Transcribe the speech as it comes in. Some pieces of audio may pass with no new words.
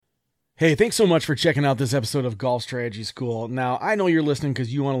Hey, thanks so much for checking out this episode of Golf Strategy School. Now, I know you're listening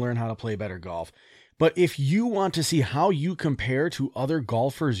because you want to learn how to play better golf. But if you want to see how you compare to other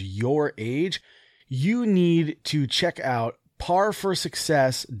golfers your age, you need to check out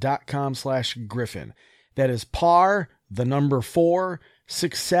parforsuccess.com/Griffin. That is par, the number 4,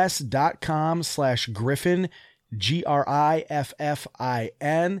 success.com/Griffin,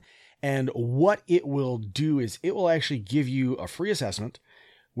 Griffin. And what it will do is it will actually give you a free assessment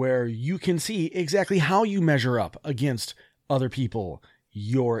where you can see exactly how you measure up against other people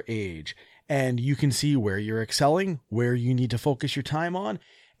your age. And you can see where you're excelling, where you need to focus your time on.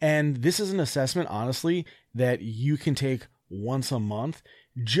 And this is an assessment, honestly, that you can take once a month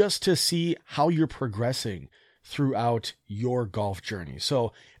just to see how you're progressing throughout your golf journey.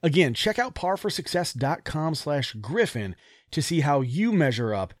 So again, check out parforsuccess.com/Griffin to see how you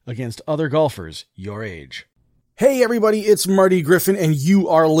measure up against other golfers your age. Hey everybody, it's Marty Griffin, and you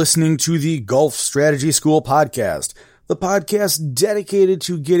are listening to the Golf Strategy School podcast, the podcast dedicated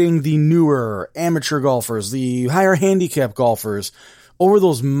to getting the newer amateur golfers, the higher handicap golfers, over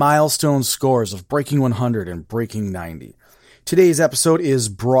those milestone scores of breaking 100 and breaking 90. Today's episode is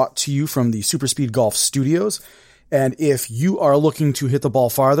brought to you from the Super Speed Golf Studios, and if you are looking to hit the ball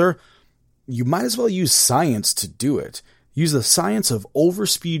farther, you might as well use science to do it. Use the science of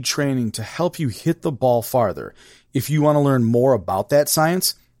overspeed training to help you hit the ball farther. If you want to learn more about that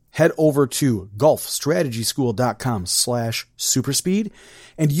science, head over to golfstrategyschool.com/superspeed,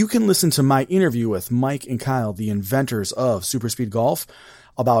 and you can listen to my interview with Mike and Kyle, the inventors of Super Speed Golf,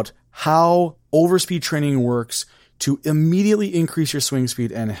 about how overspeed training works to immediately increase your swing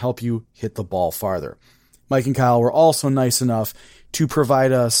speed and help you hit the ball farther. Mike and Kyle were also nice enough to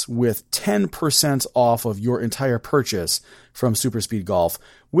provide us with 10% off of your entire purchase from Super Speed Golf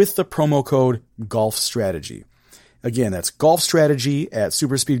with the promo code GOLFSTRATEGY. Again, that's GolfStrategy at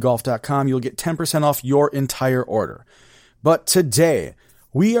superspeedgolf.com. You'll get 10% off your entire order. But today,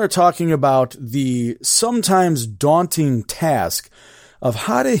 we are talking about the sometimes daunting task of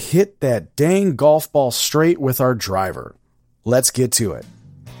how to hit that dang golf ball straight with our driver. Let's get to it.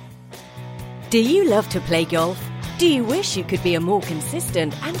 Do you love to play golf? Do you wish you could be a more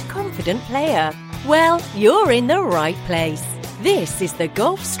consistent and confident player? Well, you're in the right place. This is the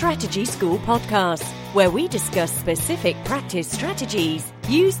Golf Strategy School podcast, where we discuss specific practice strategies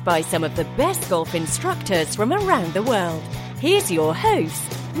used by some of the best golf instructors from around the world. Here's your host,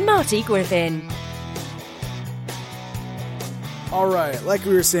 Marty Griffin. All right, like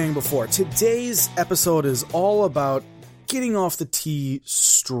we were saying before, today's episode is all about getting off the tee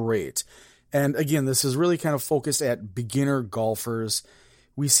straight. And again, this is really kind of focused at beginner golfers.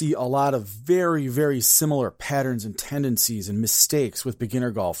 We see a lot of very, very similar patterns and tendencies and mistakes with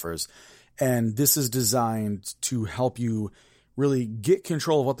beginner golfers. And this is designed to help you really get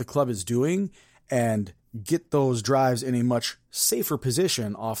control of what the club is doing and get those drives in a much safer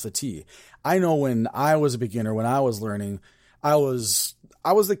position off the tee. I know when I was a beginner, when I was learning, I was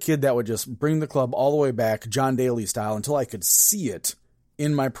the kid that would just bring the club all the way back, John Daly style, until I could see it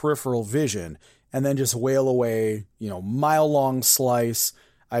in my peripheral vision, and then just wail away, mile-long slice.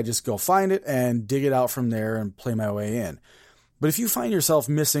 I just go find it and dig it out from there and play my way in. But if you find yourself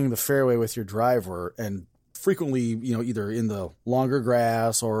missing the fairway with your driver and frequently, either in the longer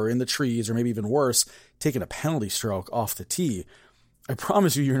grass or in the trees, or maybe even worse, taking a penalty stroke off the tee, I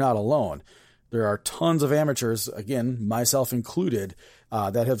promise you're not alone. There are tons of amateurs, again, myself included,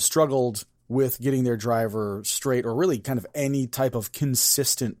 that have struggled with getting their driver straight, or really kind of any type of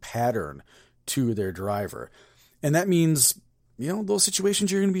consistent pattern to their driver. And that means, those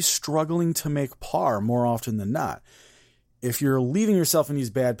situations you're going to be struggling to make par more often than not. If you're leaving yourself in these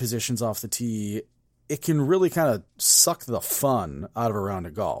bad positions off the tee, it can really kind of suck the fun out of a round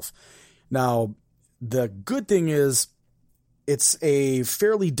of golf. Now, the good thing is it's a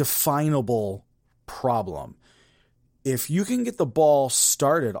fairly definable problem. If you can get the ball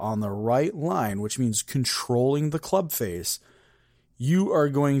started on the right line, which means controlling the club face, you are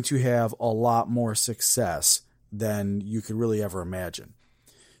going to have a lot more success than you could really ever imagine.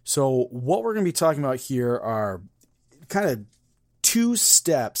 So what we're going to be talking about here are kind of 2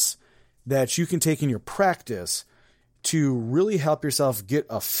 steps that you can take in your practice to really help yourself get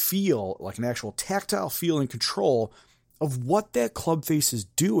a feel, like an actual tactile feel and control of what that club face is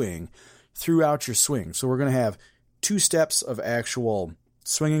doing throughout your swing. So we're going to have 2 steps of actual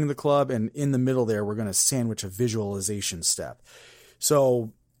swinging the club, and in the middle there, we're going to sandwich a visualization step.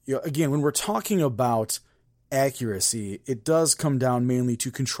 So, again, when we're talking about accuracy, it does come down mainly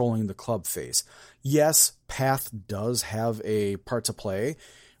to controlling the club face. Yes, path does have a part to play,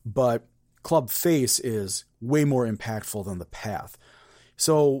 but club face is way more impactful than the path.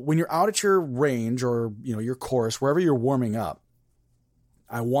 So when you're out at your range or, your course, wherever you're warming up,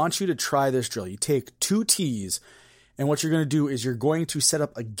 I want you to try this drill. You take 2 tees, and what you're going to do is you're going to set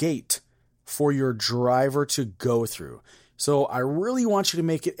up a gate for your driver to go through. So I really want you to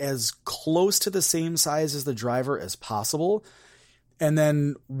make it as close to the same size as the driver as possible. And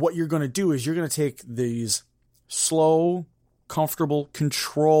then what you're going to do is you're going to take these slow, comfortable,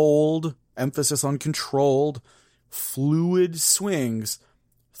 controlled, emphasis on controlled, fluid swings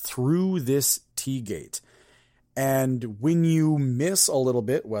through this tee gate. And when you miss a little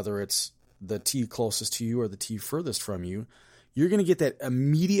bit, whether it's the tee closest to you or the tee furthest from you, you're going to get that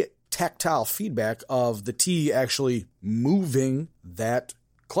immediate tactile feedback of the tee actually moving that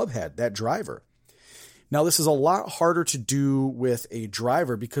club head, that driver. Now, this is a lot harder to do with a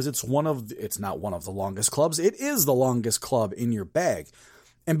driver because it's not one of the longest clubs. It is the longest club in your bag.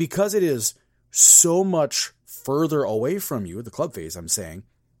 And because it is so much further away from you, the club face I'm saying,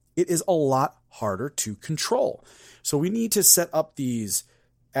 it is a lot harder to control. So we need to set up these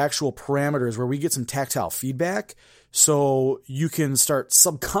actual parameters where we get some tactile feedback so you can start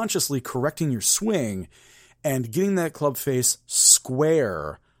subconsciously correcting your swing and getting that club face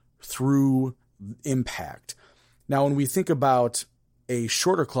square through impact. Now, when we think about a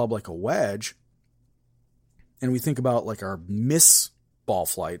shorter club like a wedge, and we think about like our miss ball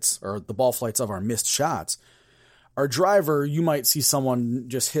flights or the ball flights of our missed shots, our driver, you might see someone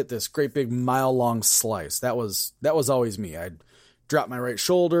just hit this great big mile-long slice. That was always me. I'd drop my right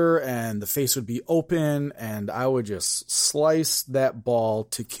shoulder and the face would be open and I would just slice that ball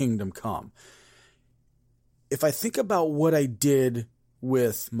to kingdom come. If I think about what I did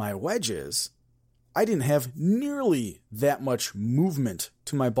with my wedges, I didn't have nearly that much movement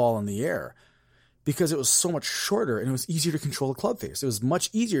to my ball in the air because it was so much shorter and it was easier to control the club face. It was much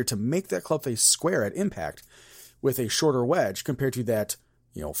easier to make that club face square at impact with a shorter wedge compared to that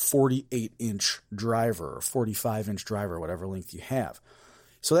 48-inch driver or 45-inch driver, whatever length you have.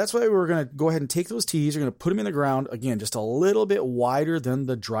 So that's why we're going to go ahead and take those tees. We're going to put them in the ground, again, just a little bit wider than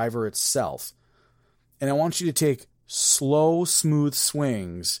the driver itself. And I want you to take slow, smooth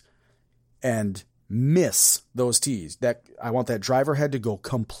swings and miss those tees. I want that driver head to go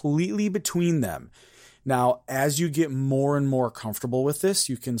completely between them. Now, as you get more and more comfortable with this,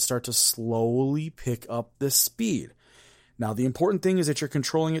 you can start to slowly pick up the speed. Now, the important thing is that you're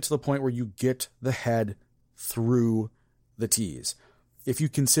controlling it to the point where you get the head through the tees. If you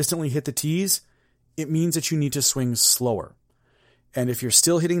consistently hit the tees, it means that you need to swing slower. And if you're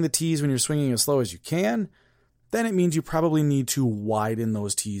still hitting the tees when you're swinging as slow as you can, then it means you probably need to widen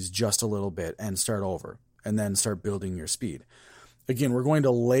those tees just a little bit and start over, and then start building your speed. Again, we're going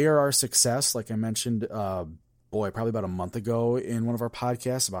to layer our success, like I mentioned, probably about a month ago in one of our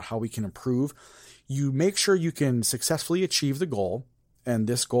podcasts about how we can improve. You make sure you can successfully achieve the goal, and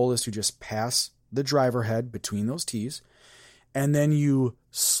this goal is to just pass the driver head between those tees, and then you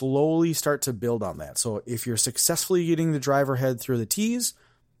slowly start to build on that. So if you're successfully getting the driver head through the tees,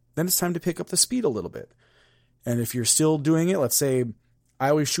 then it's time to pick up the speed a little bit. And if you're still doing it, let's say I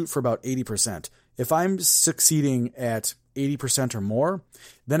always shoot for about 80%. If I'm succeeding at 80% or more,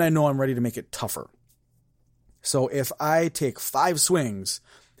 then I know I'm ready to make it tougher. So if I take 5 swings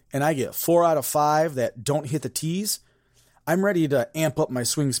and I get 4 out of 5 that don't hit the tees, I'm ready to amp up my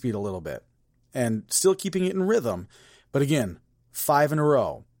swing speed a little bit and still keeping it in rhythm. But again, 5 in a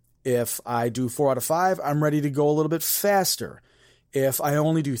row. If I do 4 out of 5, I'm ready to go a little bit faster. If I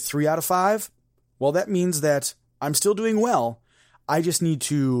only do 3 out of 5, well, that means that I'm still doing well. I just need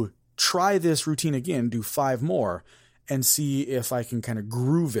to try this routine again, do 5 more, and see if I can kind of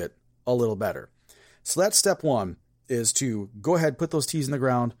groove it a little better. So that's step 1, is to go ahead, put those tees in the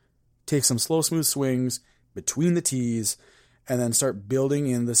ground, take some slow, smooth swings between the tees, and then start building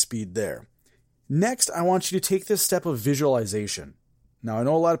in the speed there. Next, I want you to take this step of visualization. Now, I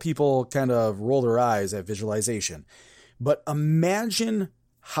know a lot of people kind of roll their eyes at visualization, but imagine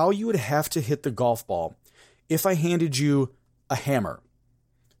how you would have to hit the golf ball if I handed you a hammer.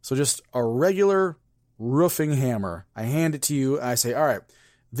 So just a regular roofing hammer. I hand it to you and I say, all right,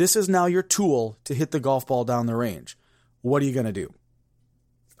 this is now your tool to hit the golf ball down the range. What are you going to do?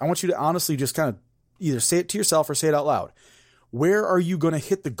 I want you to honestly just kind of either say it to yourself or say it out loud. Where are you going to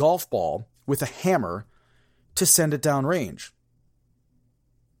hit the golf ball with a hammer to send it down range?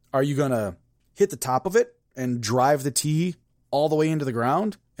 Are you going to hit the top of it and drive the tee all the way into the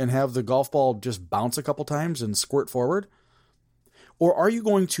ground and have the golf ball just bounce a couple times and squirt forward? Or are you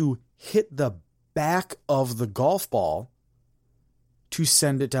going to hit the back of the golf ball to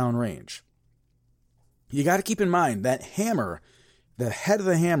send it down range? You got to keep in mind that hammer, the head of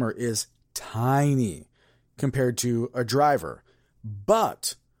the hammer is tiny compared to a driver.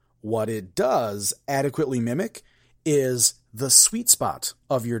 But what it does adequately mimic is the sweet spot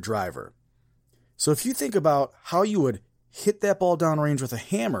of your driver. So if you think about how you would hit that ball downrange with a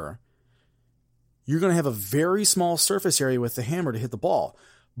hammer, you're going to have a very small surface area with the hammer to hit the ball.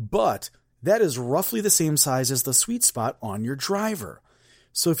 But that is roughly the same size as the sweet spot on your driver.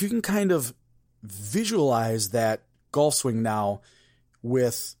 So if you can kind of visualize that golf swing now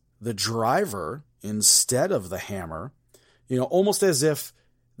with the driver instead of the hammer, almost as if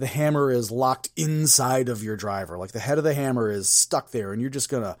the hammer is locked inside of your driver, like the head of the hammer is stuck there and you're just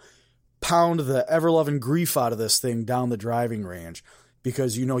going to pound the ever-loving grief out of this thing down the driving range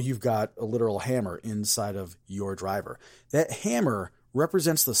because you've got a literal hammer inside of your driver. That hammer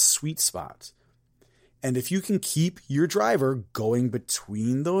represents the sweet spot. And if you can keep your driver going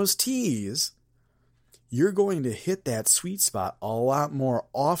between those tees, you're going to hit that sweet spot a lot more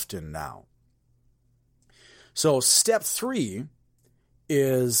often now. So step 3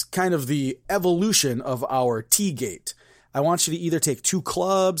 is kind of the evolution of our tee gate. I want you to either take 2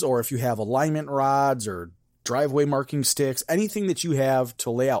 clubs, or if you have alignment rods or driveway marking sticks, anything that you have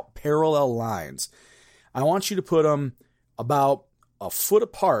to lay out parallel lines, I want you to put them about a foot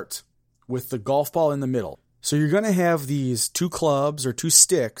apart with the golf ball in the middle. So you're going to have these 2 clubs or 2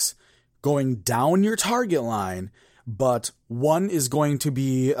 sticks going down your target line, but one is going to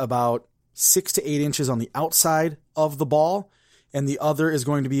be about 6 to 8 inches on the outside of the ball, and the other is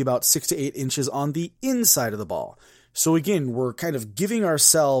going to be about 6 to 8 inches on the inside of the ball. So again, we're kind of giving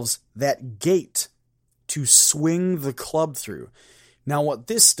ourselves that gate to swing the club through. Now, what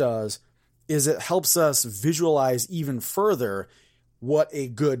this does is it helps us visualize even further what a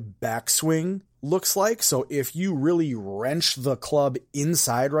good backswing looks like. So if you really wrench the club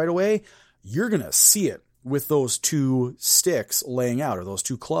inside right away, you're going to see it with those 2 sticks laying out, or those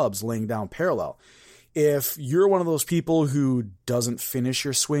 2 clubs laying down parallel. If you're one of those people who doesn't finish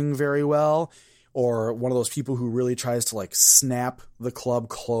your swing very well, or one of those people who really tries to snap the club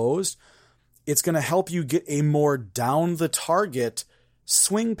closed, it's going to help you get a more down the target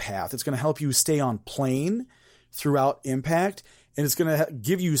swing path. It's going to help you stay on plane throughout impact, and it's going to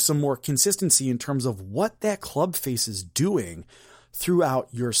give you some more consistency in terms of what that club face is doing throughout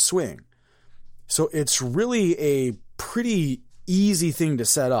your swing. So it's really a pretty easy thing to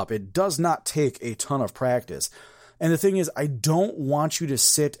set up. It does not take a ton of practice. And the thing is, I don't want you to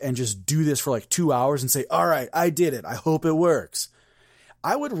sit and just do this for 2 hours and say, all right, I did it. I hope it works.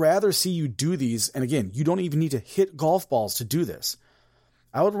 I would rather see you do these. And again, you don't even need to hit golf balls to do this.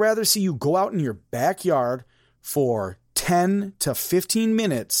 I would rather see you go out in your backyard for 10 to 15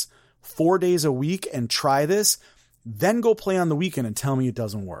 minutes, 4 days a week, and try this, then go play on the weekend and tell me it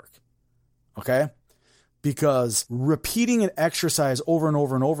doesn't work. Okay? Because repeating an exercise over and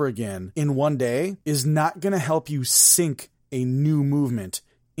over and over again in one day is not going to help you sink a new movement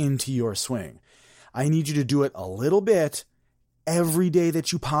into your swing. I need you to do it a little bit every day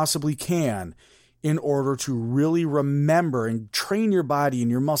that you possibly can in order to really remember and train your body and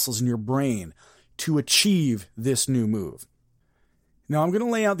your muscles and your brain to achieve this new move. Now, I'm going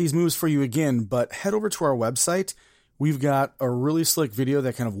to lay out these moves for you again, but head over to our website. We've got a really slick video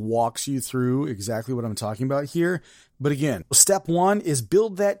that kind of walks you through exactly what I'm talking about here. But again, step 1 is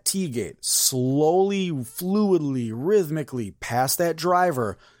build that tee gate. Slowly, fluidly, rhythmically pass that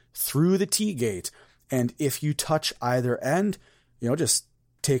driver through the tee gate. And if you touch either end, just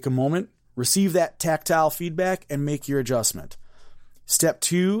take a moment, receive that tactile feedback, and make your adjustment. Step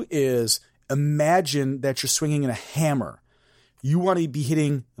 2 is imagine that you're swinging in a hammer. You want to be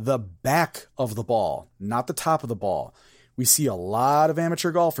hitting the back of the ball, not the top of the ball. We see a lot of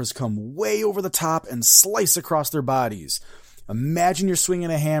amateur golfers come way over the top and slice across their bodies. Imagine you're swinging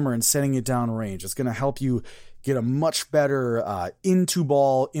a hammer and setting it down range. It's going to help you get a much better into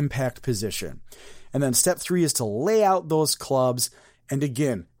ball impact position. And then step 3 is to lay out those clubs. And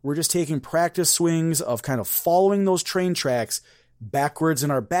again, we're just taking practice swings of kind of following those train tracks backwards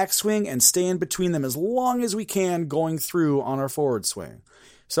in our backswing and stay in between them as long as we can going through on our forward swing.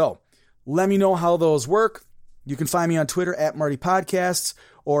 So let me know how those work. You can find me on Twitter at Marty Podcasts,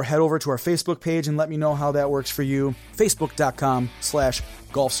 or head over to our Facebook page and let me know how that works for you.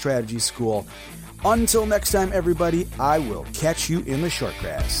 Facebook.com/Golf Strategy School. Until next time, everybody, I will catch you in the short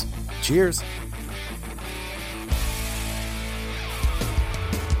grass. Cheers.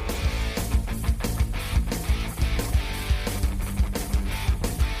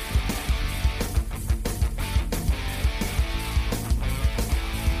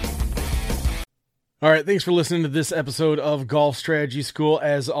 All right, thanks for listening to this episode of Golf Strategy School.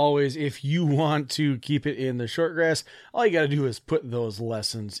 As always, if you want to keep it in the short grass, all you got to do is put those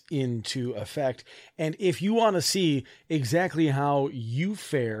lessons into effect. And if you want to see exactly how you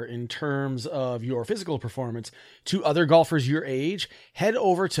fare in terms of your physical performance to other golfers your age, head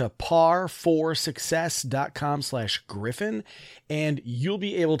over to par4success.com/Griffin, and you'll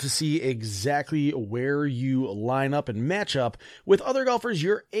be able to see exactly where you line up and match up with other golfers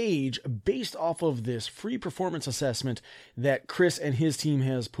your age based off of this free performance assessment that Chris and his team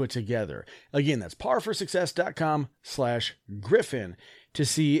has put together. Again, that's par4success.com/Griffin to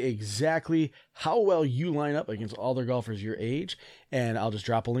see exactly how well you line up against other golfers your age. And I'll just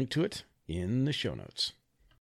drop a link to it in the show notes.